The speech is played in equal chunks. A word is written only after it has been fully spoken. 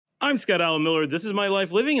I'm Scott Alan Miller. This is my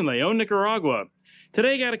life living in my own Nicaragua.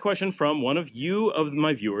 Today I got a question from one of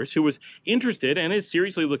my viewers who was interested and is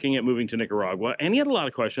seriously looking at moving to Nicaragua. And he had a lot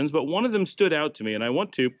of questions, but one of them stood out to me, and I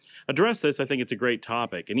want to address this. I think it's a great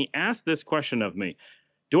topic. And he asked this question of me: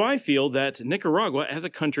 do I feel that Nicaragua as a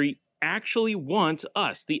country actually wants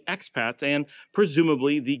us, the expats, and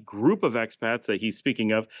presumably the group of expats that he's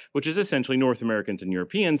speaking of, which is essentially North Americans and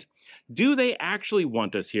Europeans, do they actually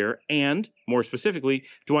want us here? And more specifically,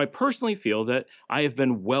 do I personally feel that I have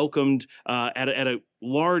been welcomed at a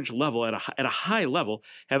large level, at a high level?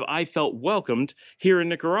 Have I felt welcomed here in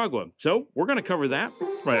Nicaragua? So we're going to cover that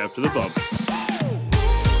right after the bump.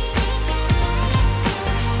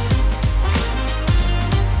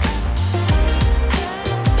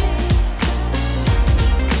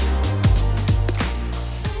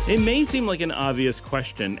 It may seem like an obvious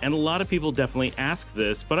question, and a lot of people definitely ask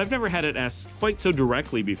this, but I've never had it asked quite so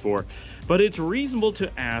directly before. But it's reasonable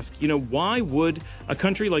to ask, why would a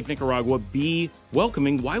country like Nicaragua be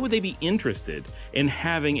welcoming? Why would they be interested in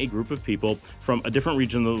having a group of people from a different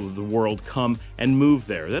region of the world come and move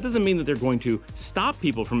there? That doesn't mean that they're going to stop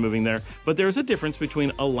people from moving there, but there's a difference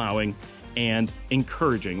between allowing and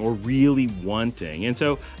encouraging, or really wanting. And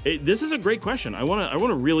so this is a great question. I want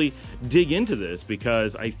to really dig into this,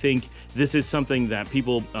 because I think this is something that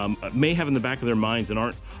people may have in the back of their minds and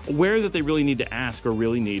aren't aware that they really need to ask or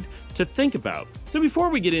really need to think about. So before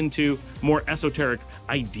we get into more esoteric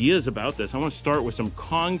ideas about this, I want to start with some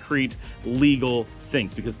concrete legal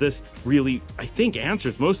things, because this really, I think,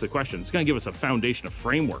 answers most of the questions. It's going to give us a foundation, a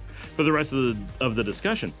framework for the rest of the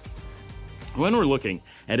discussion. When we're looking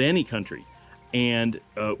at any country and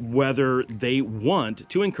whether they want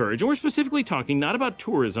to encourage, and we're specifically talking not about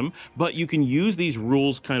tourism, but you can use these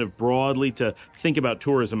rules kind of broadly to think about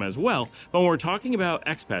tourism as well. But when we're talking about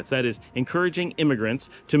expats, that is encouraging immigrants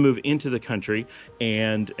to move into the country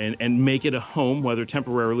and make it a home, whether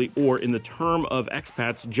temporarily or, in the term of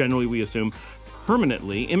expats, generally we assume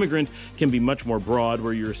permanently. Immigrant can be much more broad,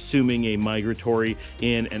 where you're assuming a migratory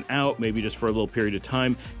in and out, maybe just for a little period of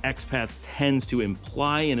time. Expats tends to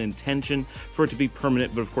imply an intention for it to be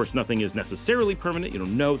permanent, but of course nothing is necessarily permanent. You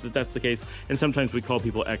don't know that that's the case, and sometimes we call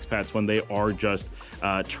people expats when they are just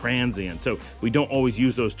transient. So we don't always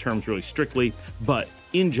use those terms really strictly, but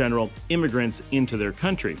in general, immigrants into their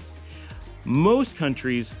country. Most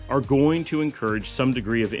countries are going to encourage some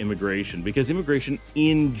degree of immigration, because immigration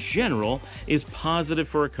in general is positive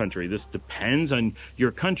for a country. This depends on your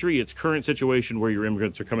country, its current situation, where your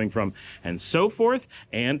immigrants are coming from, and so forth.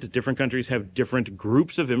 And different countries have different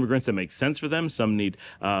groups of immigrants that make sense for them. Some need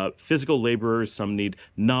physical laborers, some need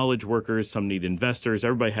knowledge workers, some need investors.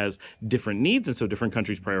 Everybody has different needs, and so different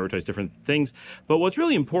countries prioritize different things. But what's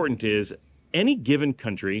really important is any given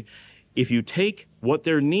country, if you take what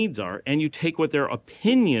their needs are and you take what their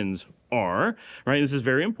opinions are, right? This is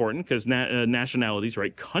very important, because nationalities,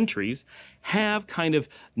 right, countries have kind of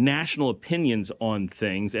national opinions on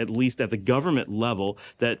things, at least at the government level,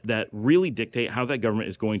 that really dictate how that government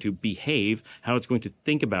is going to behave, how it's going to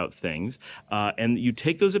think about things. And you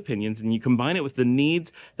take those opinions and you combine it with the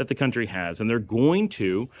needs that the country has, and they're going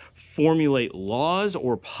to formulate laws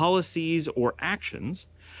or policies or actions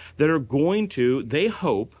that are going to, they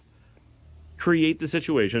hope, create the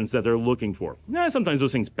situations that they're looking for. Now, sometimes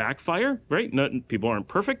those things backfire, right? People aren't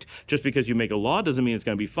perfect. Just because you make a law doesn't mean it's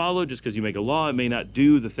going to be followed. Just because you make a law, it may not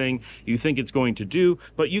do the thing you think it's going to do.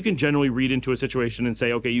 But you can generally read into a situation and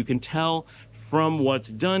say, okay, you can tell from what's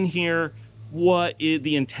done here what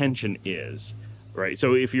the intention is, right?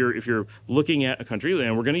 So if you're looking at a country,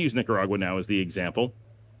 and we're going to use Nicaragua now as the example,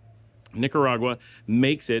 Nicaragua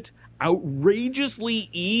makes it outrageously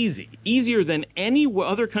easy, easier than any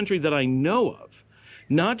other country that I know of,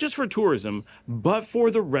 not just for tourism, but for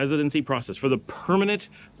the residency process, for the permanent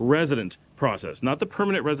resident process, not the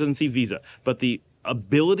permanent residency visa, but the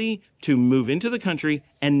ability to move into the country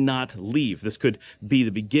and not leave. This could be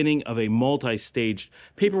the beginning of a multi-staged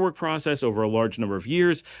paperwork process over a large number of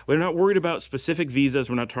years. We're not worried about specific visas.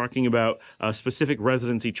 We're not talking about a specific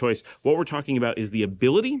residency choice. What we're talking about is the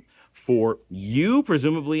ability for you,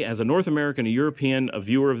 presumably as a North American, a European, a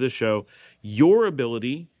viewer of this show, your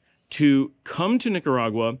ability to come to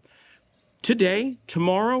Nicaragua today,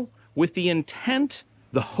 tomorrow, with the intent,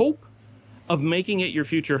 the hope of making it your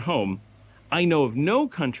future home. I know of no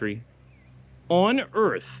country on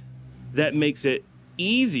earth that makes it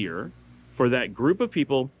easier for that group of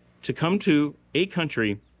people to come to a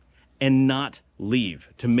country and not leave,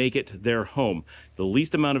 to make it their home. The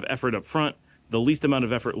least amount of effort up front, the least amount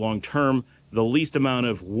of effort long term, the least amount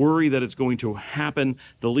of worry that it's going to happen,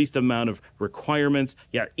 the least amount of requirements.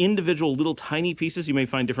 Yeah, individual little tiny pieces you may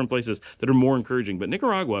find different places that are more encouraging. But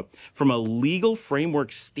Nicaragua, from a legal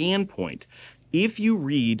framework standpoint, if you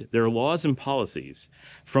read their laws and policies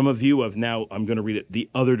from a view of, now I'm going to read it the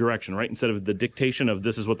other direction, right? Instead of the dictation of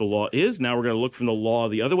this is what the law is, now we're going to look from the law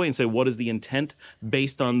the other way and say, what is the intent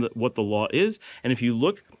based on what the law is? And if you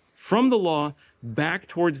look from the law back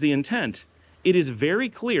towards the intent, it is very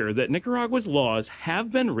clear that Nicaragua's laws have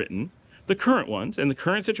been written, the current ones and the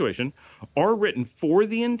current situation are written for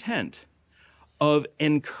the intent of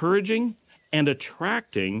encouraging and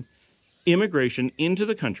attracting immigration into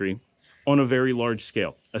the country on a very large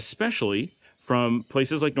scale, especially from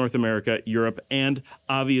places like North America, Europe, and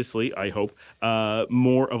obviously, I hope,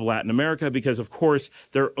 more of Latin America, because of course,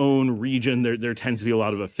 their own region, there tends to be a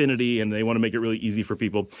lot of affinity, and they want to make it really easy for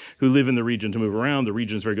people who live in the region to move around. The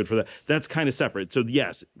region is very good for that. That's kind of separate. So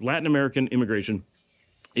yes, Latin American immigration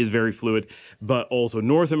is very fluid, but also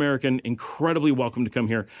North American, incredibly welcome to come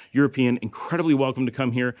here. European, incredibly welcome to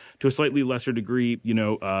come here. To a slightly lesser degree, you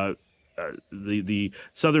know, the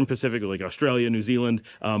Southern Pacific, like Australia, New Zealand,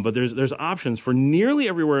 but there's options for nearly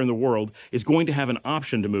everywhere in the world is going to have an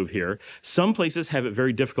option to move here. Some places have it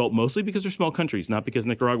very difficult, mostly because they're small countries, not because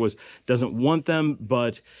Nicaragua doesn't want them,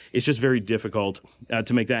 but it's just very difficult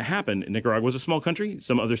to make that happen. Nicaragua is a small country.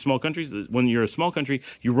 Some other small countries, when you're a small country,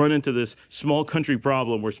 you run into this small country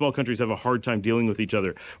problem where small countries have a hard time dealing with each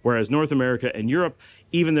other, whereas North America and Europe,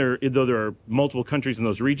 even though there are multiple countries in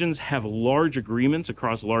those regions, have large agreements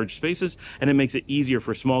across large spaces, and it makes it easier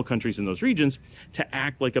for small countries in those regions to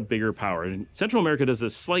act like a bigger power. And Central America does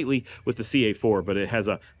this slightly with the CA4, but it has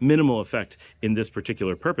a minimal effect in this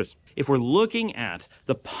particular purpose. If we're looking at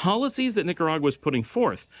the policies that Nicaragua is putting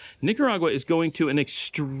forth, Nicaragua is going to an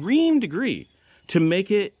extreme degree to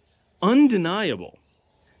make it undeniable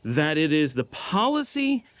that it is the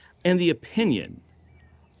policy and the opinion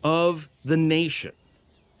of the nation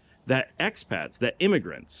that expats, that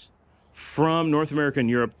immigrants from North America and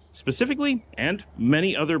Europe specifically, and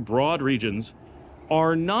many other broad regions,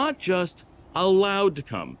 are not just allowed to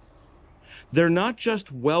come. They're not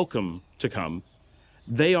just welcome to come.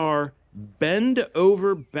 They are bend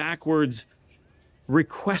over backwards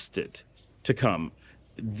requested to come.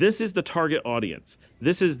 This is the target audience.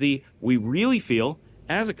 This is we really feel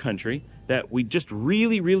as a country that we just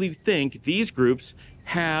really think these groups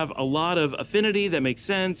have a lot of affinity that makes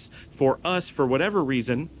sense for us for whatever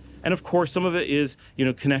reason. And of course, some of it is, you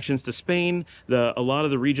know, connections to Spain. A lot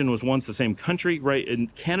of the region was once the same country, right?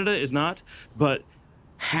 And Canada is not, but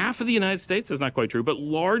half of the United States, that's not quite true, but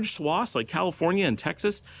large swaths like California and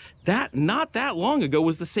Texas, that not that long ago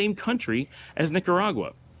was the same country as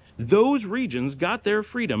Nicaragua. Those regions got their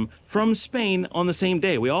freedom from Spain on the same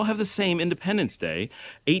day. We all have the same Independence Day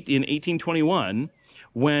in 1821,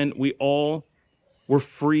 when we all were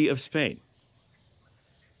free of Spain.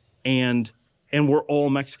 And we're all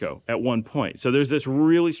Mexico at one point. So there's this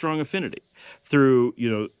really strong affinity through, you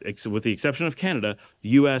know, with the exception of Canada,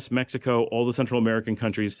 US, Mexico, all the Central American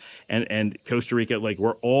countries, and Costa Rica, like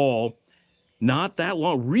we're all not that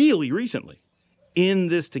long, really recently, in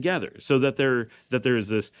this together, so that there is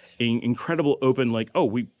this incredible open, like,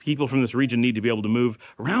 oh, people from this region need to be able to move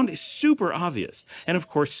around is super obvious. And of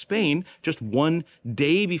course, Spain, just one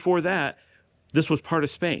day before that, this was part of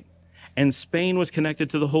Spain. And Spain was connected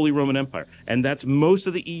to the Holy Roman Empire. And that's most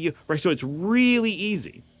of the EU, right? So it's really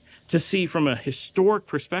easy to see from a historic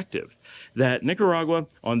perspective that Nicaragua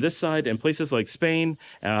on this side and places like Spain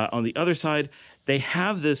on the other side, they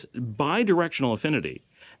have this bi-directional affinity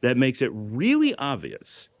that makes it really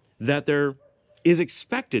obvious that there is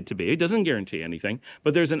expected to be, it doesn't guarantee anything,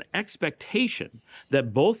 but there's an expectation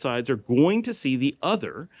that both sides are going to see the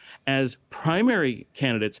other as primary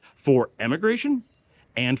candidates for emigration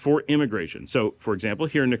and for immigration. So, for example,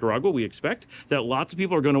 here in Nicaragua, we expect that lots of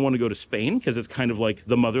people are going to want to go to Spain because it's kind of like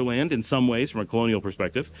the motherland in some ways from a colonial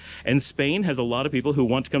perspective. And Spain has a lot of people who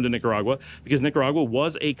want to come to Nicaragua because Nicaragua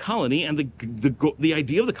was a colony, and the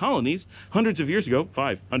idea of the colonies hundreds of years ago,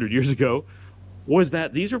 500 years ago, was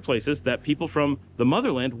that these are places that people from the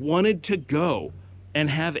motherland wanted to go and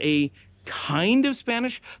have a kind of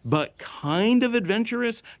Spanish, but kind of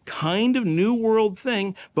adventurous, kind of new world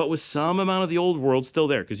thing, but with some amount of the old world still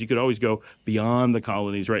there, because you could always go beyond the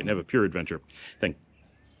colonies, right, and have a pure adventure thing.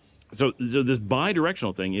 So this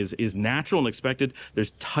bi-directional thing is natural and expected.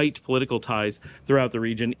 There's tight political ties throughout the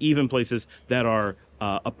region, even places that are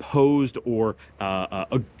opposed or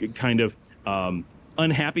kind of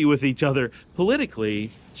unhappy with each other politically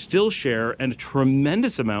still share a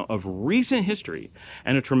tremendous amount of recent history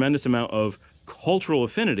and a tremendous amount of cultural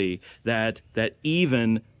affinity that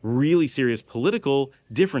even really serious political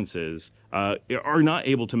differences are not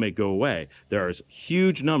able to make go away. There's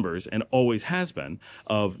huge numbers, and always has been,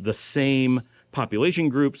 of the same population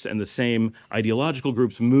groups and the same ideological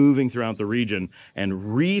groups moving throughout the region,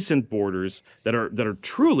 and recent borders that are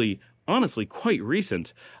truly, honestly, quite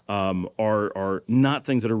recent, are not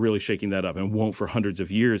things that are really shaking that up, and won't for hundreds of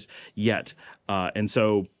years yet. And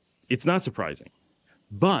so it's not surprising.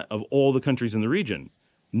 But of all the countries in the region,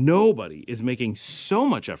 nobody is making so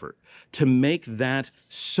much effort to make that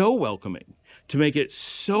so welcoming, to make it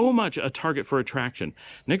so much a target for attraction.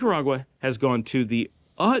 Nicaragua has gone to the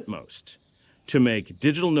utmost to make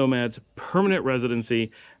digital nomads, permanent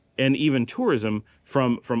residency, and even tourism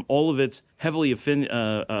from all of its heavily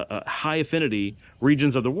high affinity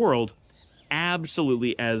regions of the world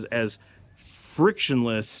absolutely as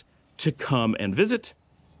frictionless to come and visit,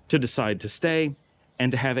 to decide to stay,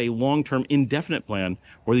 and to have a long-term indefinite plan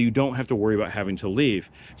where you don't have to worry about having to leave.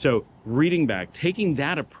 So reading back, taking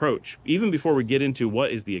that approach, even before we get into what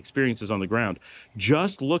is the experiences on the ground,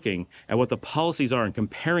 just looking at what the policies are and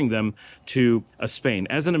comparing them to Spain.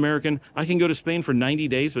 As an American, I can go to Spain for 90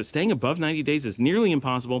 days, but staying above 90 days is nearly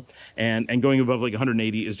impossible, and going above like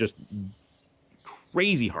 180 is just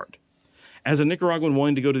crazy hard. As a Nicaraguan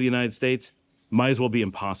wanting to go to the United States, might as well be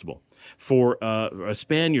impossible. For a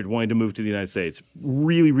Spaniard wanting to move to the United States,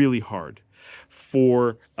 really, really hard.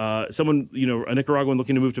 For someone, a Nicaraguan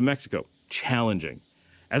looking to move to Mexico, challenging.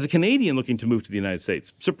 As a Canadian looking to move to the United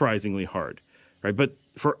States, surprisingly hard, right? But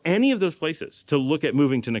for any of those places to look at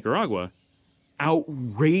moving to Nicaragua,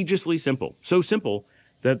 outrageously simple. So simple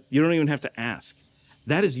that you don't even have to ask.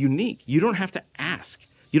 That is unique. You don't have to ask.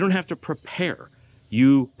 You don't have to prepare.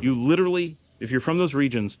 You literally, if you're from those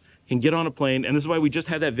regions, can get on a plane, and this is why we just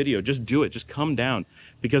had that video. Just do it. Just come down,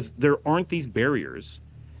 because there aren't these barriers,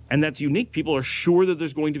 and that's unique. People are sure that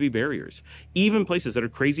there's going to be barriers. Even places that are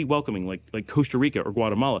crazy welcoming, like Costa Rica or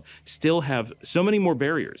Guatemala, still have so many more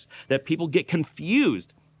barriers that people get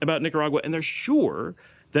confused about Nicaragua, and they're sure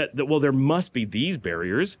that well, there must be these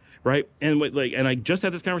barriers, right? And I just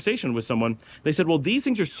had this conversation with someone. They said, well, these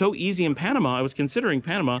things are so easy in Panama. I was considering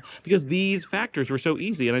Panama because these factors were so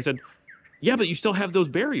easy, and I said, yeah, but you still have those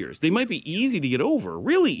barriers. They might be easy to get over,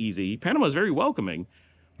 really easy. Panama is very welcoming,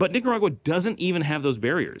 but Nicaragua doesn't even have those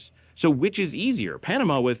barriers. So which is easier?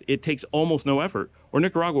 Panama, with it takes almost no effort, or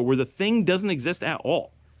Nicaragua, where the thing doesn't exist at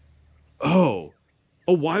all? Oh,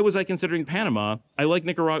 why was I considering Panama? I like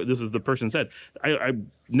Nicaragua. This is the person said.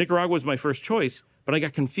 Nicaragua was my first choice, but I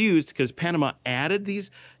got confused because Panama added these,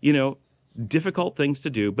 difficult things to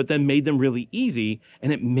do, but then made them really easy,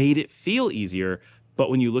 and it made it feel easier. But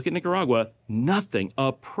when you look at Nicaragua, nothing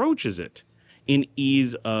approaches it in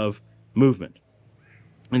ease of movement.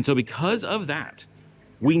 And so because of that,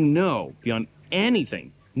 we know beyond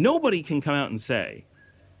anything, nobody can come out and say,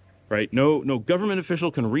 right? No government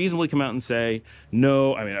official can reasonably come out and say,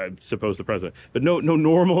 no, I mean, I suppose the president, but no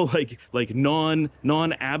normal, like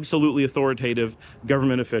non-absolutely authoritative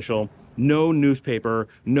government official, no newspaper,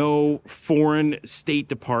 no foreign State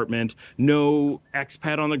Department, no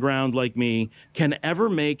expat on the ground like me can ever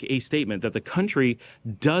make a statement that the country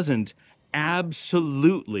doesn't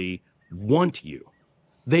absolutely want you.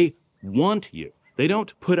 They want you. They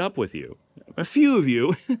don't put up with you. A few of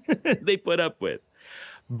you they put up with.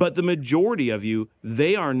 But the majority of you,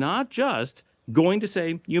 they are not just going to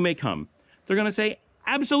say, you may come. They're going to say,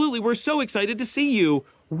 absolutely, we're so excited to see you.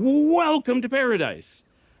 Welcome to paradise,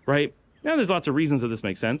 right? Now, there's lots of reasons that this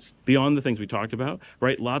makes sense beyond the things we talked about,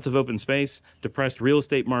 right? Lots of open space, depressed real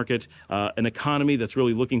estate market, an economy that's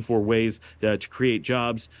really looking for ways to create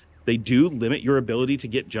jobs. They do limit your ability to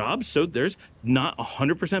get jobs, so there's not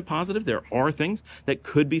 100% positive. There are things that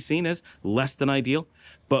could be seen as less than ideal,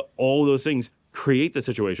 but all of those things create the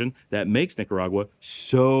situation that makes Nicaragua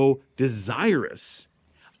so desirous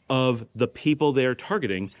of the people they're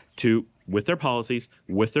targeting to, with their policies,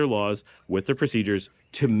 with their laws, with their procedures,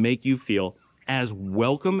 to make you feel as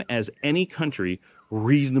welcome as any country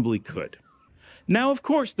reasonably could. Now, of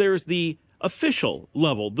course, there's the official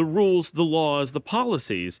level, the rules, the laws, the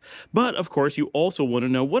policies. But of course, you also want to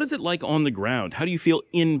know, what is it like on the ground? How do you feel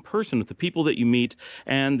in person with the people that you meet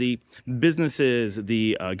and the businesses,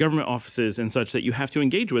 the government offices and such that you have to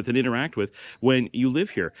engage with and interact with when you live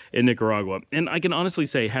here in Nicaragua? And I can honestly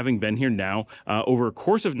say, having been here now over a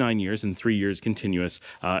course of 9 years and 3 years continuous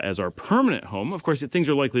as our permanent home, of course, things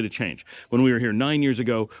are likely to change. When we were here 9 years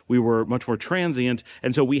ago, we were much more transient.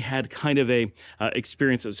 And so we had kind of a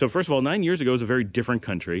experience. So first of all, 9 years years ago, it was a very different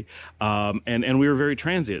country, and we were very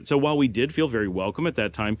transient. So while we did feel very welcome at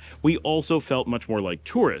that time, we also felt much more like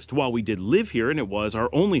tourists. While we did live here, and it was our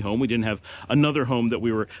only home, we didn't have another home that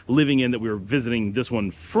we were living in that we were visiting this one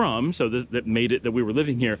from, so that made it that we were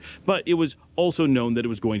living here. But it was also known that it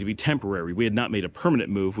was going to be temporary. We had not made a permanent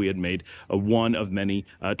move. We had made one of many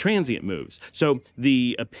transient moves. So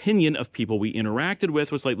the opinion of people we interacted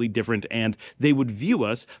with was slightly different, and they would view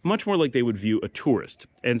us much more like they would view a tourist.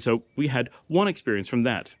 And so we had one experience from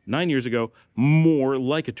that 9 years ago, more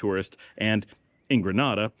like a tourist, and in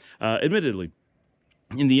Granada, admittedly.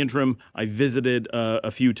 In the interim, I visited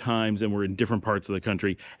a few times, and we're in different parts of the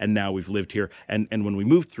country, and now we've lived here. And when we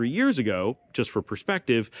moved 3 years ago, just for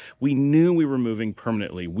perspective, we knew we were moving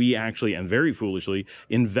permanently. We actually, and very foolishly,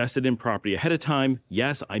 invested in property ahead of time.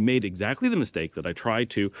 Yes, I made exactly the mistake that I tried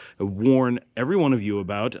to warn every one of you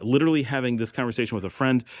about, literally having this conversation with a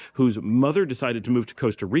friend whose mother decided to move to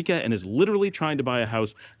Costa Rica and is literally trying to buy a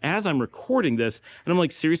house as I'm recording this. And I'm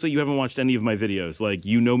like, seriously, you haven't watched any of my videos. Like,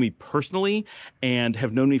 you know me personally and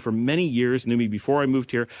have known me for many years, knew me before I moved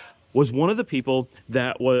here, was one of the people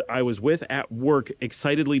that I was with at work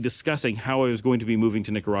excitedly discussing how I was going to be moving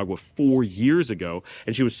to Nicaragua 4 years ago.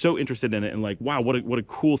 And she was so interested in it and like, wow, what a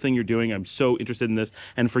cool thing you're doing. I'm so interested in this.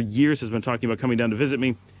 And for years has been talking about coming down to visit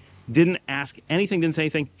me. Didn't ask anything, didn't say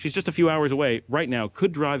anything. She's just a few hours away right now,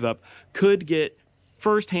 could drive up, could get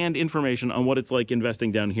firsthand information on what it's like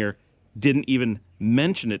investing down here. Didn't even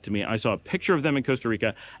mention it to me. I saw a picture of them in Costa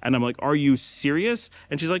Rica, and I'm like, are you serious?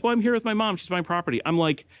 And she's like, well, I'm here with my mom. She's buying property. I'm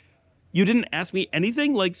like, you didn't ask me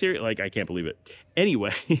anything? Like, seriously? Like, I can't believe it.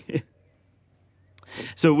 Anyway,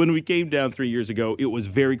 so when we came down 3 years ago, it was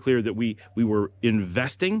very clear that we were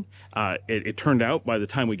investing. It turned out by the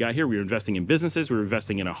time we got here, we were investing in businesses, we were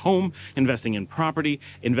investing in a home, investing in property,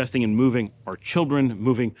 investing in moving our children,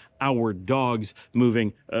 moving our dogs,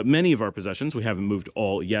 moving many of our possessions. We haven't moved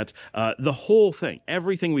all yet. The whole thing,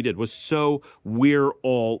 everything we did was so we're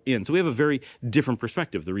all in. So we have a very different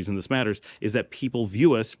perspective. The reason this matters is that people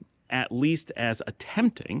view us at least as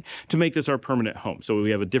attempting to make this our permanent home. So we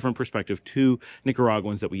have a different perspective to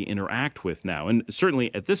Nicaraguans that we interact with now. And certainly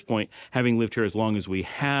at this point, having lived here as long as we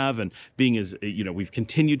have and being as, you know, we've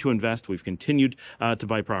continued to invest, we've continued to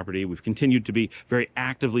buy property, we've continued to be very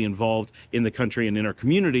actively involved in the country and in our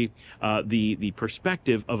community, the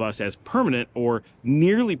perspective of us as permanent or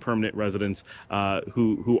nearly permanent residents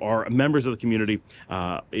who are members of the community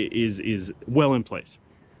is well in place.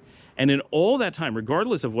 And in all that time,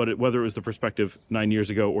 regardless of whether it was the perspective 9 years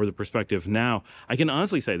ago or the perspective now, I can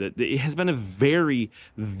honestly say that it has been a very,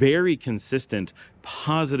 very consistent,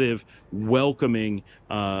 positive, welcoming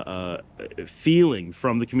feeling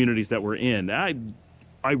from the communities that we're in.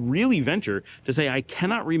 I really venture to say I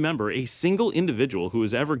cannot remember a single individual who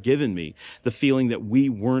has ever given me the feeling that we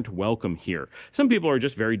weren't welcome here. Some people are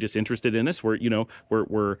just very disinterested in us. We're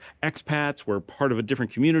expats. We're part of a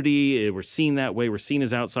different community. We're seen that way. We're seen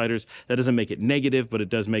as outsiders. That doesn't make it negative, but it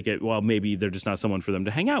does make it, well, maybe they're just not someone for them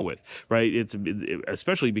to hang out with, right?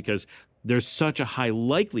 Especially because there's such a high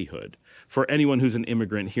likelihood for anyone who's an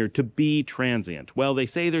immigrant here to be transient. Well, they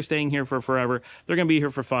say they're staying here for forever. They're going to be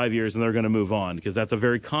here for 5 years and they're going to move on because that's a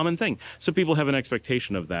very common thing. So people have an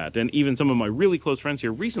expectation of that. And even some of my really close friends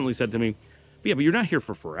here recently said to me, yeah, but you're not here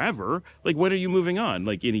for forever. Like, when are you moving on?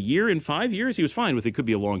 Like, in a year, in 5 years? He was fine with it. Could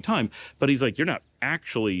be a long time. But he's like, you're not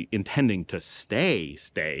actually intending to stay,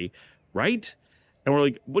 right? And we're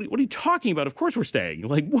like, what are you talking about? Of course we're staying.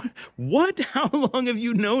 Like, what? How long have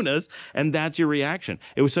you known us? And that's your reaction.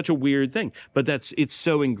 It was such a weird thing. But it's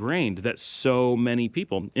so ingrained that so many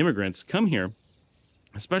people, immigrants, come here,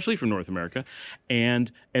 especially from North America,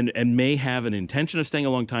 and may have an intention of staying a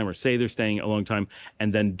long time or say they're staying a long time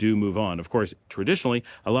and then do move on. Of course, traditionally,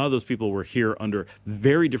 a lot of those people were here under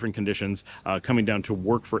very different conditions, coming down to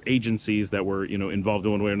work for agencies that were, involved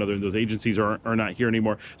in one way or another, and those agencies are not here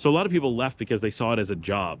anymore. So a lot of people left because they saw it as a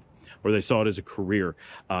job or they saw it as a career.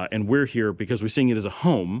 And we're here because we're seeing it as a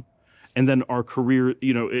home. And then our career,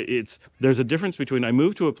 there's a difference between I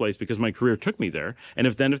moved to a place because my career took me there. And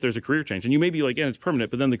if there's a career change, and you may be like, yeah, it's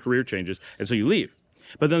permanent, but then the career changes. And so you leave.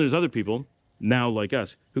 But then there's other people now like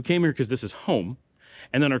us who came here because this is home.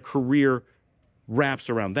 And then our career wraps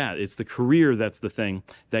around that. It's the career that's the thing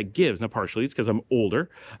that gives. Now, partially it's because I'm older,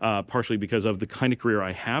 partially because of the kind of career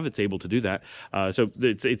I have. It's able to do that. So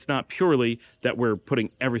it's not purely that we're putting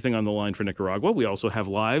everything on the line for Nicaragua. We also have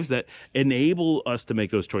lives that enable us to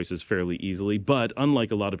make those choices fairly easily. But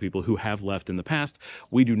unlike a lot of people who have left in the past,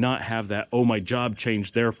 we do not have that, oh, my job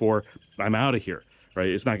changed, therefore I'm out of here, right?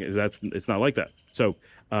 It's not like that. So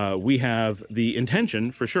we have the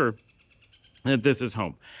intention for sure that this is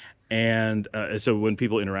home. And so when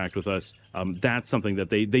people interact with us, that's something that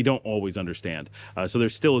they don't always understand. So there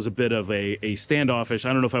still is a bit of a standoffish,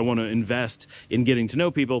 I don't know if I want to invest in getting to know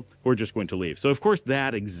people, we're just going to leave. So of course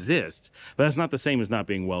that exists, but that's not the same as not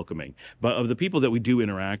being welcoming. But of the people that we do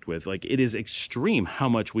interact with, like, it is extreme how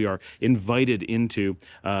much we are invited into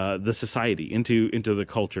the society, into the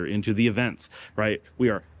culture, into the events, right? We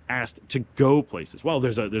are asked to go places. Well,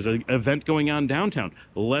 there's an event going on downtown,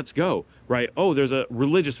 let's go, right? Oh, there's a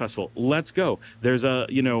religious festival, let's go. There's a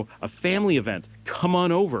family event, come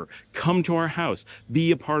on over, come to our house,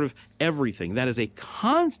 be a part of everything. That is a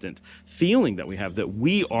constant feeling that we have, that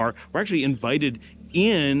we're actually invited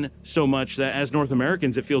in so much that as North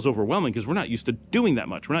Americans it feels overwhelming, because we're not used to doing that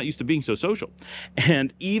much. We're not used to being so social.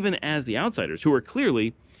 And even as the outsiders, who are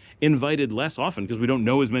clearly invited less often because we don't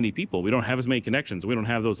know as many people, we don't have as many connections, we don't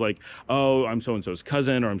have those, like, oh, I'm so-and-so's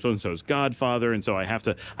cousin, or I'm so-and-so's godfather, and so I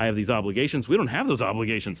have these obligations. We don't have those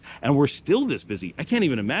obligations, and we're still this busy. I can't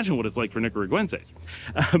even imagine what it's like for Nicaraguenses.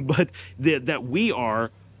 But that we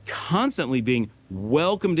are constantly being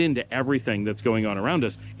welcomed into everything that's going on around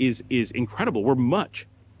us is incredible.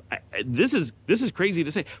 This is crazy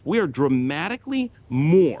to say. We are dramatically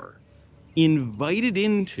more invited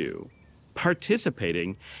into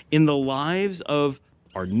participating in the lives of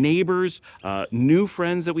our neighbors, new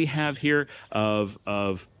friends that we have here,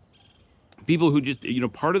 of people who just,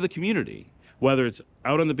 part of the community, whether it's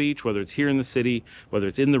out on the beach, whether it's here in the city, whether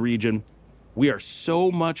it's in the region. We are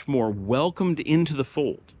so much more welcomed into the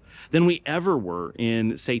fold than we ever were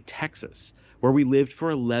in, say, Texas, where we lived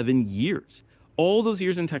for 11 years. All those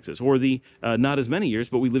years in Texas, or not as many years,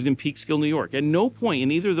 but we lived in Peekskill, New York. At no point in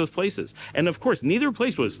either of those places, and of course, neither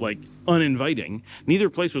place was like uninviting. Neither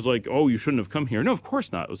place was like, oh, you shouldn't have come here. No, of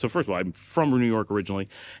course not. So first of all, I'm from New York originally,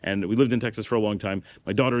 and we lived in Texas for a long time.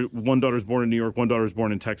 One daughter's born in New York, one daughter's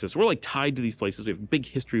born in Texas. So we're like tied to these places. We have a big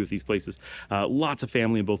history with these places, lots of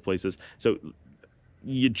family in both places. So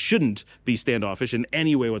you shouldn't be standoffish in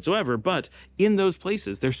any way whatsoever. But in those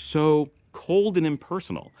places, they're so cold and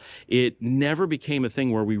impersonal. It never became a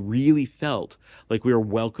thing where we really felt like we were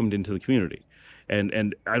welcomed into the community.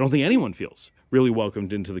 And I don't think anyone feels really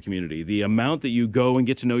welcomed into the community. The amount that you go and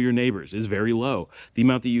get to know your neighbors is very low. The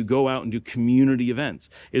amount that you go out and do community events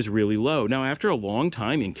is really low. Now, after a long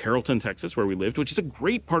time in Carrollton, Texas, where we lived, which is a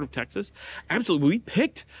great part of Texas, absolutely, we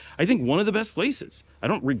picked, I think, one of the best places. I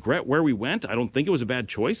don't regret where we went. I don't think it was a bad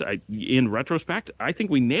choice. In retrospect, I think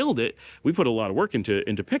we nailed it. We put a lot of work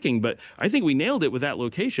into picking, but I think we nailed it with that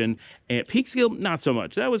location. At Peekskill, not so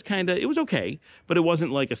much. That was it was okay, but it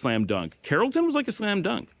wasn't like a slam dunk. Carrollton was like a slam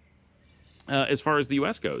dunk. As far as the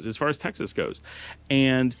U.S. goes, as far as Texas goes.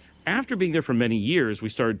 And after being there for many years, we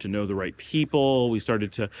started to know the right people. We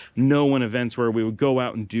started to know when events where we would go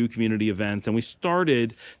out and do community events, and we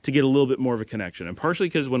started to get a little bit more of a connection. And partially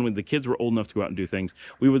because when the kids were old enough to go out and do things,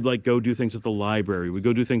 we would like go do things with the library. We'd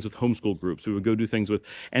go do things with homeschool groups. We would go do things with,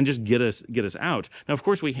 and just get us out. Now, of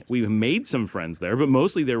course, we made some friends there, but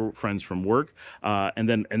mostly they were friends from work. And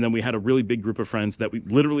then we had a really big group of friends that we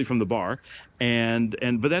literally from the bar,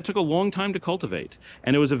 but that took a long time to cultivate,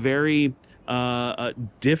 and it was a very a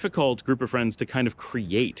difficult group of friends to kind of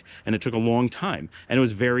create, and it took a long time, and it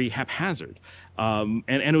was very haphazard, and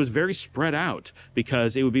it was very spread out,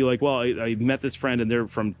 because it would be like, well, I met this friend and they're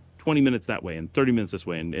from 20 minutes that way and 30 minutes this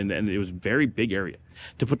way, and it was a very big area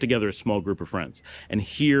to put together a small group of friends. And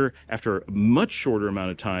here, after a much shorter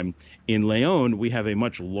amount of time in Leon, we have a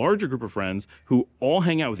much larger group of friends who all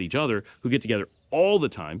hang out with each other, who get together all the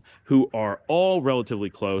time, who are all relatively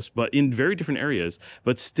close, but in very different areas,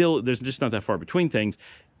 but still there's just not that far between things.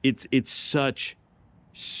 It's such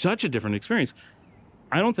a different experience.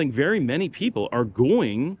 I don't think very many people are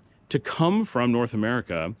going to come from North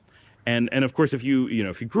America, and of course, if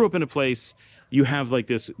you grew up in a place, you have like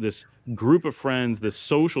this group of friends, this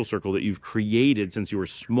social circle that you've created since you were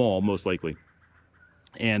small, most likely.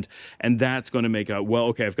 And that's going to make well,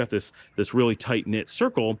 okay, I've got this really tight-knit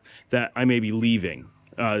circle that I may be leaving,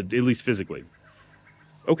 at least physically.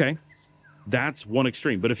 Okay, that's one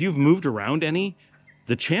extreme. But if you've moved around any,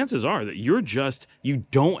 the chances are that you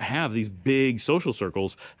don't have these big social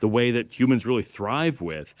circles the way that humans really thrive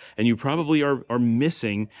with, and you probably are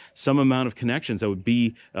missing some amount of connections that would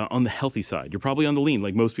be on the healthy side. You're probably on the lean,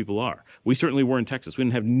 like most people are. We certainly were in Texas. We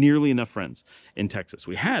didn't have nearly enough friends in Texas.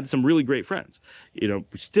 We had some really great friends. We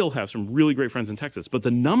still have some really great friends in Texas, but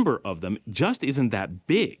the number of them just isn't that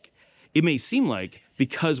big. It may seem like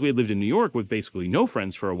because we had lived in New York with basically no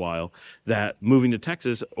friends for a while, that moving to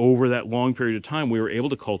Texas over that long period of time, we were able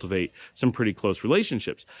to cultivate some pretty close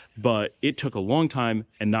relationships. But it took a long time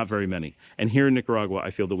and not very many. And here in Nicaragua, I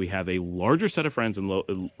feel that we have a larger set of friends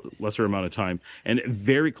in lesser amount of time, and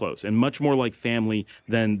very close and much more like family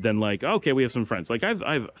than like, okay, we have some friends. Like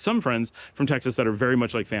I've some friends from Texas that are very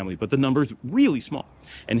much like family, but the number is really small.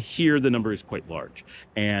 And here the number is quite large.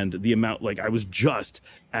 And the amount, like I was just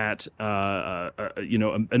at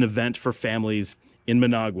an event for families in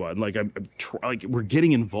Managua, and like like we're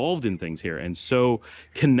getting involved in things here, and so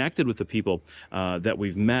connected with the people that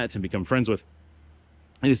we've met and become friends with.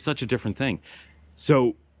 It is such a different thing.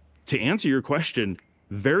 So to answer your question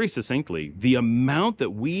very succinctly, the amount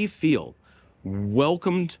that we feel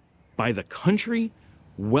welcomed by the country,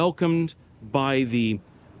 welcomed by the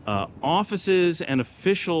offices and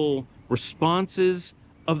official responses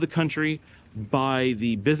of the country, by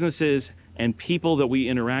the businesses and people that we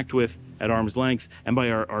interact with at arm's length, and by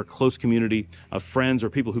our close community of friends or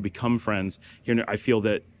people who become friends here, I feel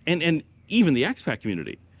that, and even the expat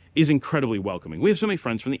community is incredibly welcoming. We have so many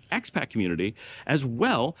friends from the expat community as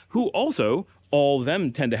well, who also, all of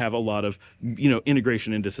them tend to have a lot of,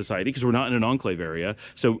 integration into society, because we're not in an enclave area.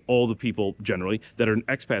 So all the people generally that are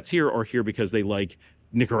expats here are here because they like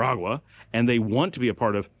Nicaragua and they want to be a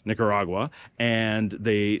part of Nicaragua, and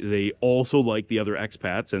they also like the other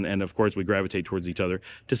expats, and of course we gravitate towards each other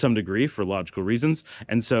to some degree for logical reasons.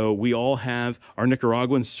 And so we all have our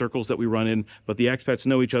Nicaraguan circles that we run in, but the expats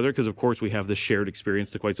know each other because of course we have this shared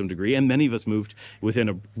experience to quite some degree, and many of us moved within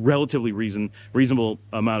a relatively reasonable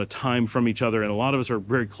amount of time from each other, and a lot of us are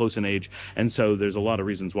very close in age, and so there's a lot of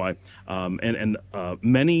reasons why.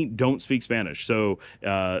 Many don't speak Spanish, so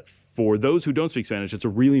for those who don't speak Spanish, it's a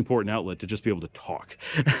really important outlet to just be able to talk.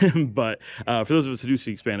 But for those of us who do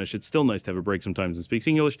speak Spanish, it's still nice to have a break sometimes and speak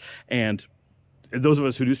English. And those of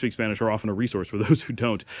us who do speak Spanish are often a resource for those who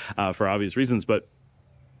don't, for obvious reasons. But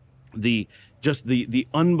the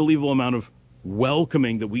unbelievable amount of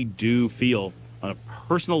welcoming that we do feel on a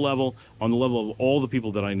personal level, on the level of all the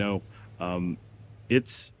people that I know,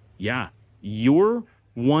 you're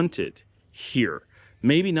wanted here.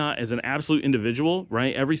 Maybe not as an absolute individual,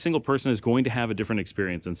 right? Every single person is going to have a different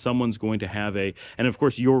experience, and someone's going to have and of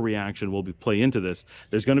course your reaction will play into this.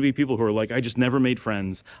 There's going to be people who are like, I just never made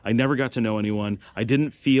friends. I never got to know anyone. I didn't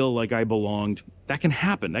feel like I belonged. That can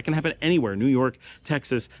happen. That can happen anywhere. New York,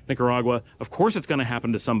 Texas, Nicaragua. Of course it's going to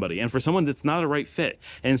happen to somebody. And for someone that's not a right fit.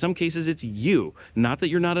 And in some cases it's you. Not that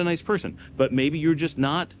you're not a nice person, but maybe you're just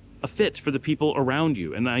not a fit for the people around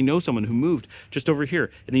you. And I know someone who moved just over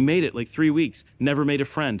here, and he made it like 3 weeks, never made a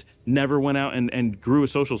friend, never went out and grew a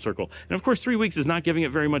social circle. And of course 3 weeks is not giving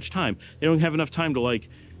it very much time. They don't have enough time to like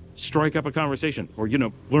strike up a conversation or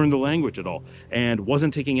learn the language at all, and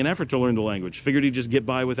wasn't taking an effort to learn the language. Figured he'd just get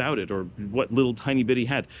by without it, or what little tiny bit he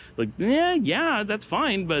had. Like, yeah, that's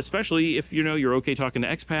fine, but especially if you're okay talking to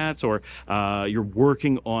expats, or you're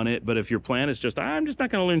working on it. But if your plan is just, I'm just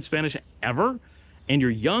not going to learn Spanish ever, and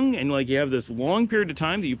you're young, and like you have this long period of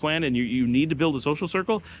time that you plan, and you need to build a social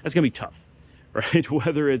circle, that's gonna be tough, right?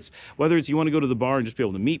 Whether it's you want to go to the bar and just be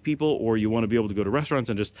able to meet people, or you want to be able to go to restaurants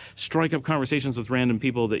and just strike up conversations with random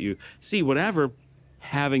people that you see, whatever,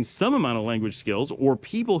 having some amount of language skills, or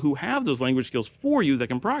people who have those language skills for you that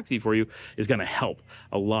can proxy for you, is going to help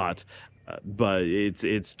a lot. But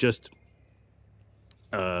it's just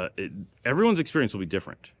everyone's experience will be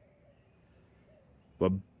different.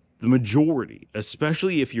 But the majority,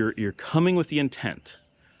 especially if you're coming with the intent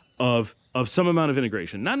of some amount of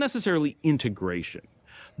integration, not necessarily integration,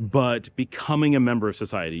 but becoming a member of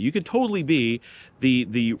society. You could totally be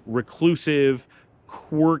the reclusive,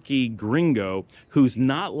 quirky gringo who's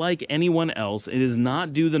not like anyone else. It does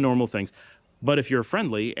not do the normal things. But if you're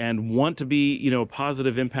friendly and want to be, a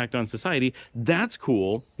positive impact on society, that's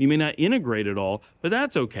cool. You may not integrate at all, but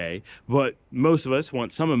that's okay. But most of us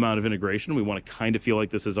want some amount of integration. We want to kind of feel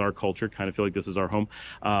like this is our culture, kind of feel like this is our home.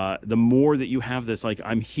 The more that you have this, like,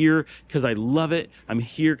 I'm here because I love it. I'm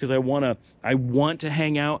here because I want to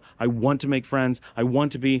hang out. I want to make friends. I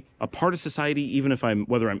want to be a part of society, even if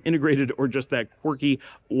whether I'm integrated or just that quirky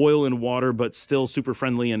oil and water, but still super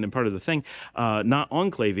friendly and part of the thing. Not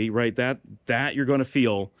enclavey, right? That you're going to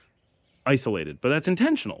feel isolated, but that's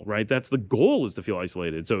intentional, right? That's the goal, is to feel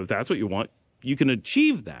isolated. So if that's what you want, you can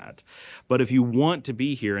achieve that. But if you want to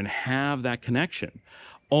be here and have that connection,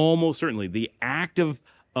 almost certainly the act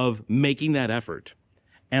of making that effort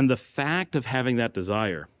and the fact of having that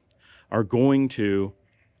desire are going to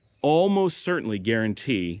almost certainly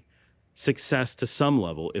guarantee success to some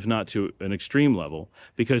level, if not to an extreme level,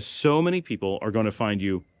 because so many people are going to find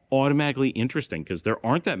you automatically interesting because there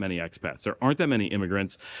aren't that many expats, there aren't that many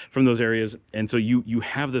immigrants from those areas, and so you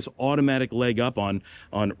have this automatic leg up on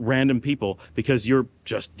random people because you're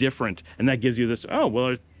just different, and that gives you this, oh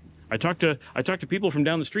well, I talk to people from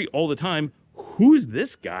down the street all the time. Who's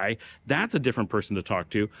this guy? That's a different person to talk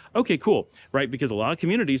to. Okay, cool, right? Because a lot of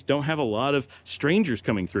communities don't have a lot of strangers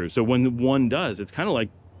coming through. So when one does, it's kind of like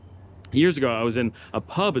years ago, I was in a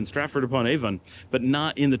pub in Stratford-upon-Avon, but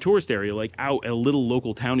not in the tourist area, like out at a little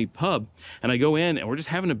local towny pub. And I go in and we're just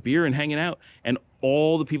having a beer and hanging out. And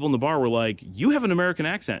all the people in the bar were like, you have an American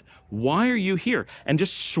accent. Why are you here? And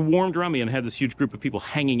just swarmed around me and had this huge group of people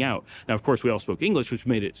hanging out. Now, of course, we all spoke English, which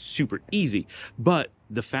made it super easy. But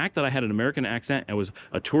the fact that I had an American accent and was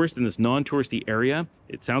a tourist in this non-touristy area,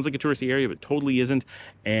 it sounds like a touristy area, but totally isn't.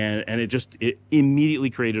 And it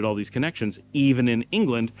immediately created all these connections, even in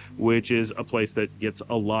England, which is a place that gets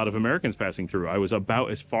a lot of Americans passing through. I was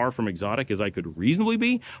about as far from exotic as I could reasonably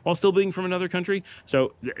be while still being from another country.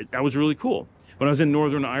 So that was really cool. When I was in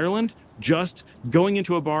Northern Ireland, just going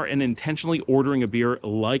into a bar and intentionally ordering a beer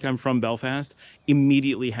like I'm from Belfast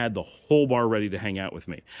immediately had the whole bar ready to hang out with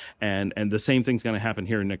me. And the same thing's going to happen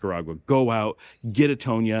here in Nicaragua. Go out, get a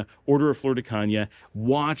Tonya, order a Flor de Caña,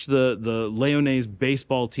 watch the Leones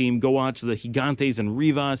baseball team, go watch the Gigantes and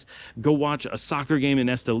Rivas, go watch a soccer game in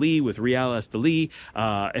Esteli with Real Esteli.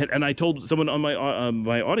 And I told someone on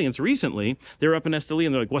my audience recently, they were up in Esteli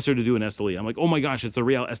and they're like, what's there to do in Esteli? I'm like, oh my gosh, it's the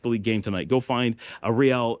Real Esteli game tonight. Go find a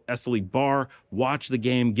Real Esteli bar, watch the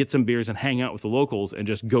game, get some beers and hang out with the locals and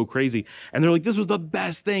just go crazy. And they're like, this was the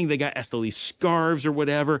best thing. They got Esteli scarves or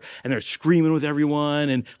whatever, and they're screaming with everyone,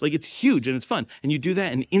 and like, it's huge and it's fun. And you do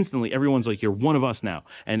that and instantly everyone's like, you're one of us now.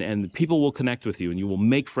 And people will connect with you and you will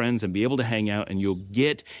make friends and be able to hang out and you'll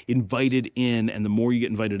get invited in. And the more you get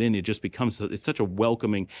invited in, it just becomes, it's such a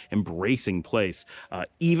welcoming, embracing place.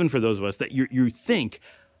 Even for those of us that you think,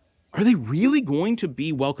 are they really going to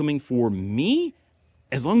be welcoming for me?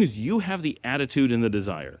 As long as you have the attitude and the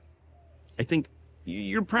desire, I think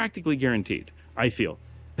you're practically guaranteed, I feel,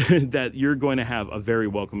 that you're going to have a very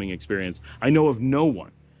welcoming experience. I know of no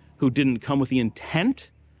one who didn't come with the intent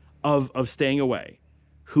of staying away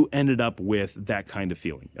who ended up with that kind of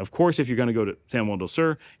feeling. Of course, if you're going to go to San Juan del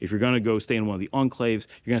Sur, if you're going to go stay in one of the enclaves,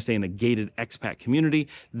 you're going to stay in a gated expat community,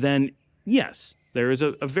 then yes, there is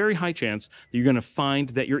a very high chance that you're going to find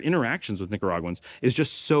that your interactions with Nicaraguans is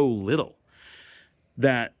just so little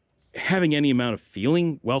that having any amount of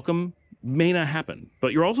feeling welcome may not happen.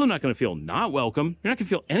 But you're also not going to feel not welcome. You're not going to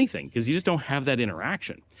feel anything because you just don't have that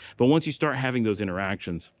interaction. But once you start having those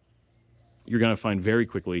interactions, you're going to find very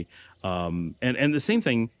quickly, and the same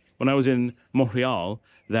thing when I was in Montreal,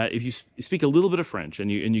 that if you speak a little bit of French and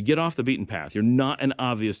you get off the beaten path, you're not an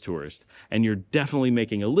obvious tourist, and you're definitely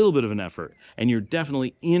making a little bit of an effort, and you're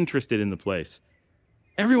definitely interested in the place,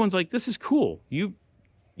 everyone's like, this is cool. You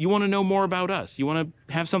want to know more about us. You want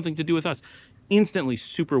to have something to do with us. Instantly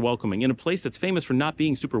super welcoming in a place that's famous for not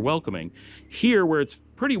being super welcoming. Here, where it's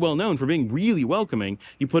pretty well known for being really welcoming,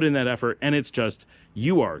 you put in that effort and it's just,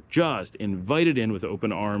 you are just invited in with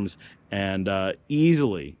open arms and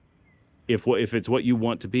easily, if it's what you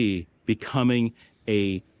want to be, becoming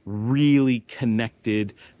a really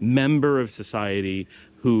connected member of society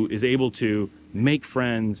who is able to make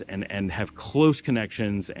friends and have close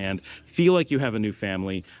connections and feel like you have a new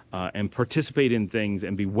family, and participate in things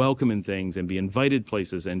and be welcome in things and be invited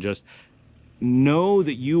places and just know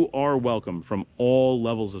that you are welcome from all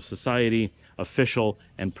levels of society, official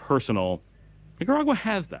and personal. Nicaragua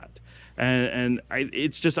has that. And I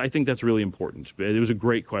think that's really important. It was a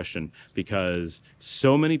great question because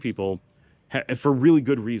so many people, for really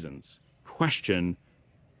good reasons, question,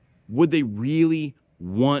 would they really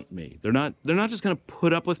want me? They're not just going to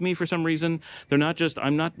put up with me for some reason. They're not just,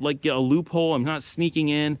 I'm not like a loophole. I'm not sneaking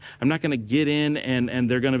in. I'm not going to get in and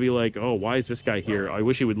they're going to be like, oh, why is this guy here? I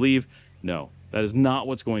wish he would leave. No, that is not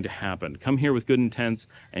what's going to happen. Come here with good intents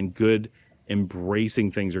and good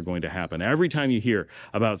embracing things are going to happen. Every time you hear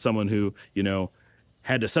about someone who,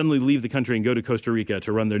 had to suddenly leave the country and go to Costa Rica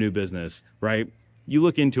to run their new business, right? You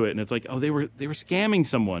look into it and it's like, oh, they were scamming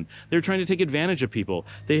someone. They were trying to take advantage of people.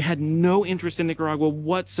 They had no interest in Nicaragua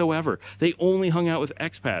whatsoever. They only hung out with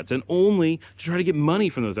expats and only to try to get money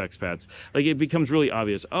from those expats. Like, it becomes really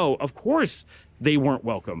obvious. Oh, of course they weren't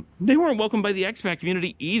welcome. They weren't welcome by the expat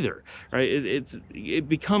community either, right? It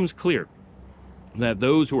becomes clear that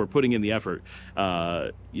those who are putting in the effort,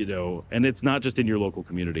 and it's not just in your local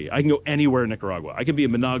community. I can go anywhere in Nicaragua. I can be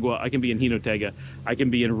in Managua, I can be in Jinotega, I can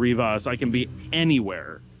be in Rivas, I can be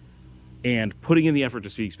anywhere. and putting in the effort to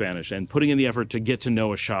speak Spanish and putting in the effort to get to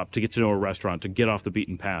know a shop, to get to know a restaurant, to get off the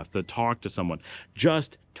beaten path, to talk to someone.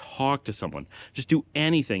 Just talk to someone. Just do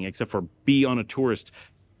anything except for be on a tourist,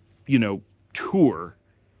 tour.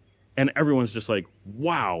 And everyone's just like,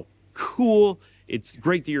 wow, cool. It's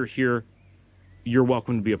great that you're here. You're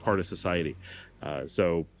welcome to be a part of society.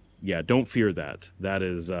 So yeah, don't fear that. That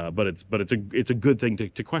is, but it's a good thing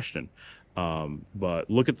to question. But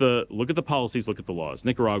look at the policies, look at the laws.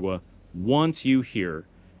 Nicaragua wants you here.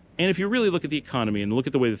 And if you really look at the economy and look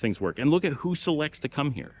at the way that things work and look at who selects to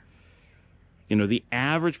come here, the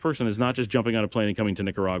average person is not just jumping on a plane and coming to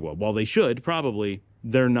Nicaragua. While they should, probably,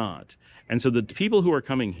 they're not. And so the people who are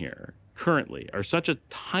coming here currently are such a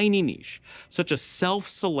tiny niche, such a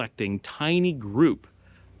self-selecting tiny group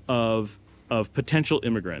of potential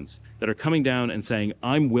immigrants that are coming down and saying,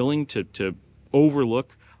 I'm willing to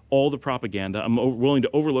overlook all the propaganda. I'm willing to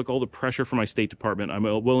overlook all the pressure from my State Department. I'm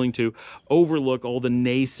willing to overlook all the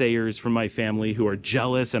naysayers from my family who are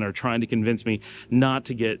jealous and are trying to convince me not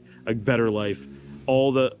to get a better life.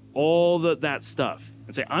 All that stuff.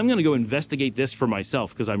 And say, I'm going to go investigate this for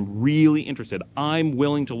myself because I'm really interested. I'm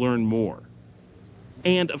willing to learn more.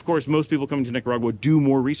 And of course, most people coming to Nicaragua do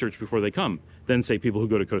more research before they come than, say, people who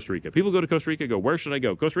go to Costa Rica. People who go to Costa Rica go, where should I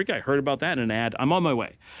go? Costa Rica, I heard about that in an ad. I'm on my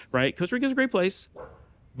way, right? Costa Rica is a great place.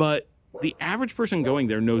 But the average person going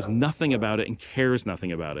there knows nothing about it and cares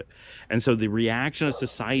nothing about it. And so the reaction of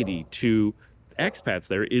society to expats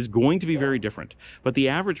there is going to be very different. But the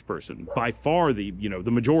average person, by far the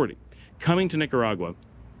majority, coming to Nicaragua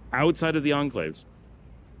outside of the enclaves,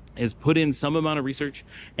 has put in some amount of research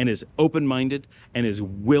and is open-minded and is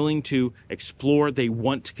willing to explore. They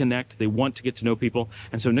want to connect. They want to get to know people.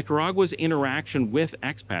 And so Nicaragua's interaction with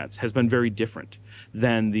expats has been very different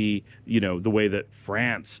than the way that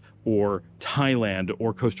France or Thailand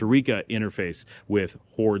or Costa Rica interface with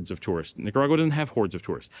hordes of tourists. Nicaragua doesn't have hordes of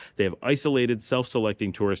tourists. They have isolated,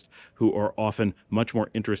 self-selecting tourists who are often much more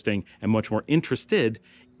interesting and much more interested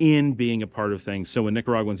in being a part of things. So when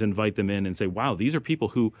Nicaraguans invite them in and say, wow, these are people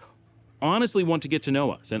who honestly want to get to know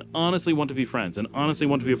us and honestly want to be friends and honestly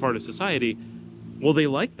want to be a part of society, well, they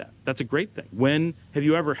like that. That's a great thing. When have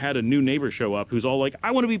you ever had a new neighbor show up who's all like,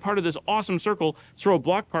 I want to be part of this awesome circle, throw a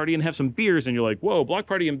block party and have some beers, and you're like, whoa, block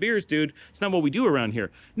party and beers, dude. It's not what we do around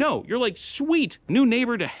here. No, you're like, sweet, new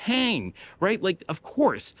neighbor to hang, right? Like, of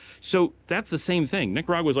course. So that's the same thing.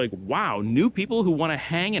 Nicaragua's like, wow, new people who want to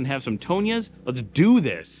hang and have some Tonias, let's do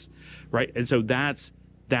this, right? And so that's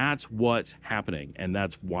what's happening, and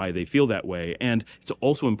that's why they feel that way. And it's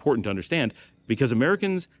also important to understand, because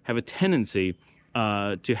Americans have a tendency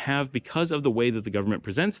to have, because of the way that the government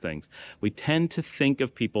presents things, we tend to think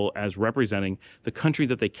of people as representing the country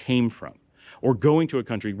that they came from. Or going to a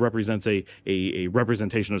country represents a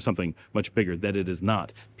representation of something much bigger that it is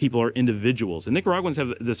not. People are individuals. And Nicaraguans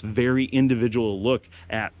have this very individual look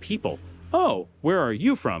at people. Oh, where are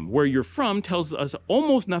you from? Where you're from tells us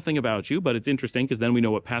almost nothing about you, but it's interesting because then we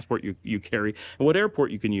know what passport you carry and what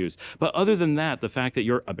airport you can use. But other than that, the fact that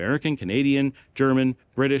you're American, Canadian, German,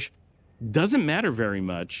 British, doesn't matter very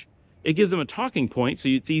much. It gives them a talking point, so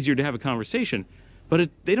it's easier to have a conversation.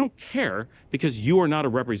 But they don't care, because you are not a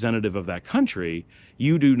representative of that country.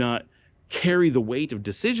 You do not carry the weight of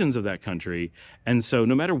decisions of that country. And so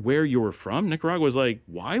no matter where you're from, Nicaragua is like,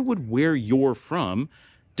 why would where you're from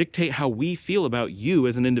dictate how we feel about you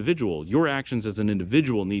as an individual? Your actions as an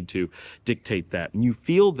individual need to dictate that. And you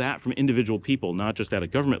feel that from individual people, not just at a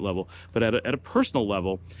government level, but at a personal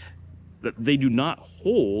level, that they do not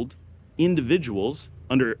hold individuals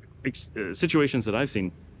under situations that I've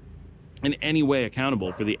seen in any way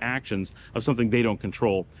accountable for the actions of something they don't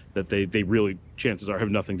control, that they really, chances are,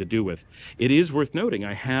 have nothing to do with. It is worth noting,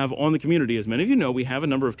 I have on the community, as many of you know, we have a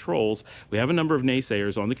number of trolls, we have a number of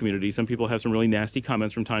naysayers on the community. Some people have some really nasty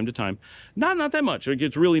comments from time to time. Not that much.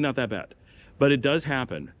 It's really not that bad. But it does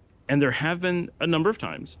happen. And there have been a number of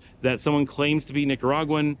times that someone claims to be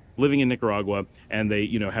Nicaraguan, living in Nicaragua, and they,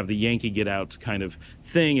 have the Yankee get out kind of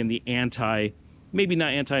thing, and the maybe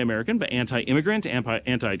not anti-American, but anti-immigrant,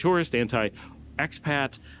 anti-tourist,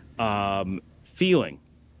 anti-expat feeling.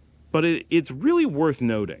 But it's really worth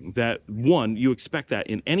noting that, one, you expect that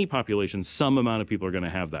in any population, some amount of people are going to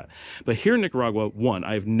have that. But here in Nicaragua, one,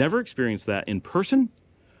 I've never experienced that in person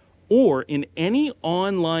or in any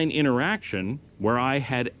online interaction where I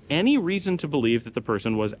had any reason to believe that the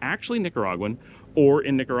person was actually Nicaraguan or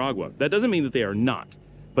in Nicaragua. That doesn't mean that they are not.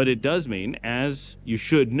 But it does mean, as you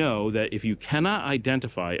should know, that if you cannot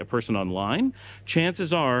identify a person online,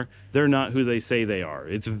 chances are they're not who they say they are.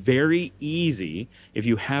 It's very easy, if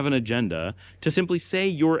you have an agenda, to simply say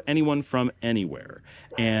you're anyone from anywhere.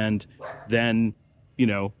 And then, you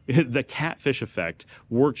know, the catfish effect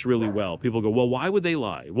works really well. People go, well, why would they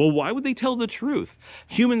lie? Well, why would they tell the truth?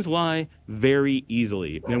 Humans lie very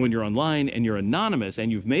easily. And when you're online and you're anonymous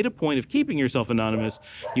and you've made a point of keeping yourself anonymous,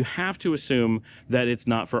 you have to assume that it's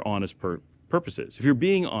not for honest purposes. If you're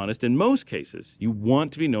being honest, in most cases, you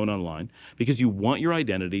want to be known online because you want your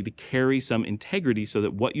identity to carry some integrity so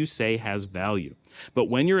that what you say has value. But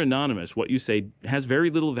when you're anonymous, what you say has very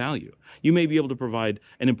little value. You may be able to provide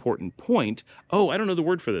an important point. Oh, I don't know the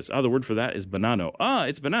word for this. Oh, the word for that is banano. Ah,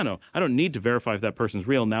 it's banano. I don't need to verify if that person's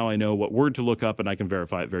real. Now I know what word to look up and I can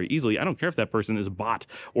verify it very easily. I don't care if that person is a bot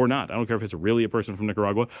or not. I don't care if it's really a person from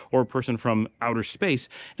Nicaragua or a person from outer space.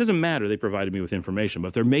 It doesn't matter. They provided me with information. But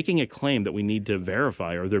if they're making a claim that we need to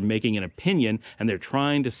verify, or they're making an opinion and they're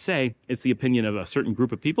trying to say it's the opinion of a certain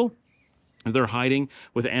group of people, if they're hiding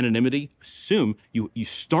with anonymity, assume you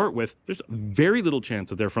start with, there's very little chance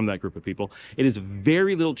that they're from that group of people. It is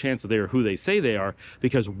very little chance that they are who they say they are,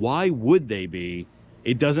 because why would they be?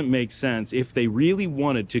 It doesn't make sense. If they really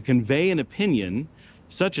wanted to convey an opinion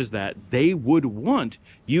such as that, they would want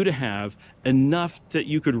you to have enough that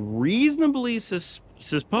you could reasonably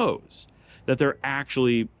suppose that they're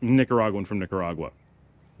actually Nicaraguan from Nicaragua.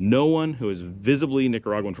 No one who is visibly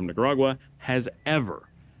Nicaraguan from Nicaragua has ever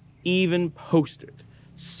even posted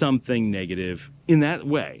something negative in that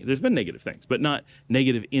way. There's been negative things, but not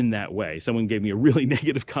negative in that way. Someone gave me a really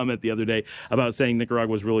negative comment the other day about saying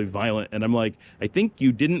Nicaragua was really violent, and I'm like, I think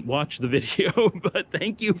you didn't watch the video, but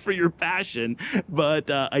thank you for your passion.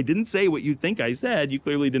 But I didn't say what you think I said. You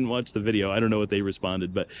clearly didn't watch the video. I don't know what they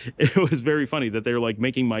responded, but it was very funny that they were like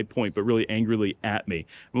making my point, but really angrily at me.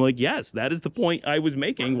 I'm like, yes, that is the point I was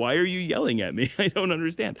making. Why are you yelling at me? I don't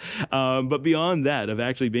understand. But beyond that, of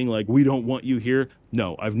actually being like, we don't want you here.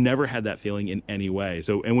 No, I've never had that feeling in any way.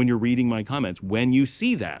 So, and when you're reading my comments, when you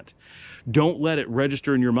see that, don't let it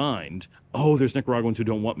register in your mind, oh, there's Nicaraguans who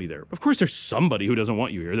don't want me there. Of course, there's somebody who doesn't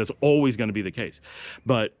want you here. That's always going to be the case.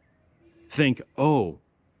 But think, oh,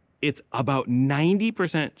 it's about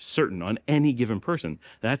 90% certain on any given person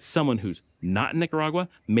that's someone who's not in Nicaragua,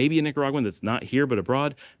 maybe a Nicaraguan that's not here but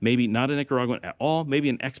abroad, maybe not a Nicaraguan at all, maybe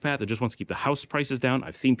an expat that just wants to keep the house prices down.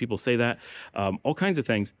 I've seen people say that. All kinds of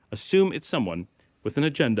things. Assume it's someone with an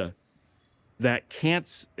agenda that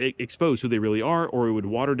can't expose who they really are, or it would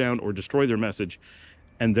water down or destroy their message,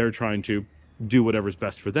 and they're trying to do whatever's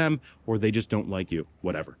best for them, or they just don't like you,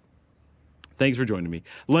 whatever. Thanks for joining me.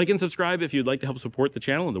 Like and subscribe if you'd like to help support the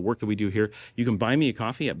channel and the work that we do here. You can buy me a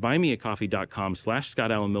coffee at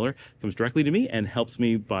buymeacoffee.com/ScottAllenMiller. It comes directly to me and helps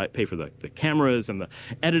me pay for the cameras and the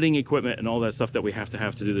editing equipment and all that stuff that we have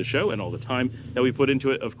to do the show, and all the time that we put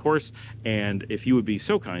into it, of course. And if you would be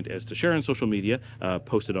so kind as to share on social media,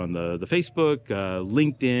 post it on the Facebook,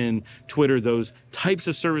 LinkedIn, Twitter, those types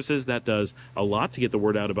of services, that does a lot to get the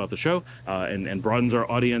word out about the show, and broadens our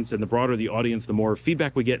audience. And the broader the audience, the more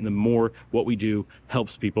feedback we get, and the more what we do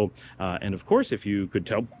helps people. And of course, if you could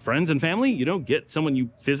tell friends and family, you know, get someone you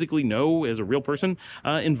physically know as a real person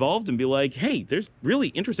involved, and be like, hey, there's really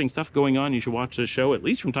interesting stuff going on. You should watch this show at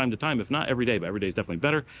least from time to time, if not every day, but every day is definitely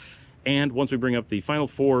better. And once we bring up the final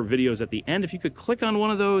 4 videos at the end, if you could click on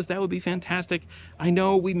one of those, that would be fantastic. I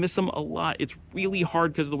know we miss them a lot. It's really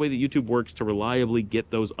hard because of the way that YouTube works to reliably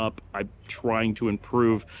get those up. I'm trying to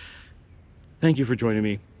improve. Thank you for joining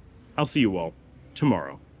me. I'll see you all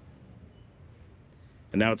tomorrow.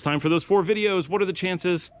 And now it's time for those 4 videos. What are the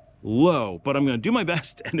chances? Low, but I'm going to do my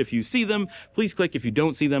best. And if you see them, please click. If you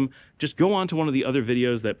don't see them, just go on to one of the other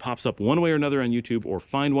videos that pops up one way or another on YouTube, or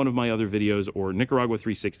find one of my other videos, or Nicaragua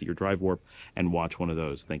 360 or Drive Warp, and watch one of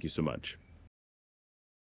those. Thank you so much.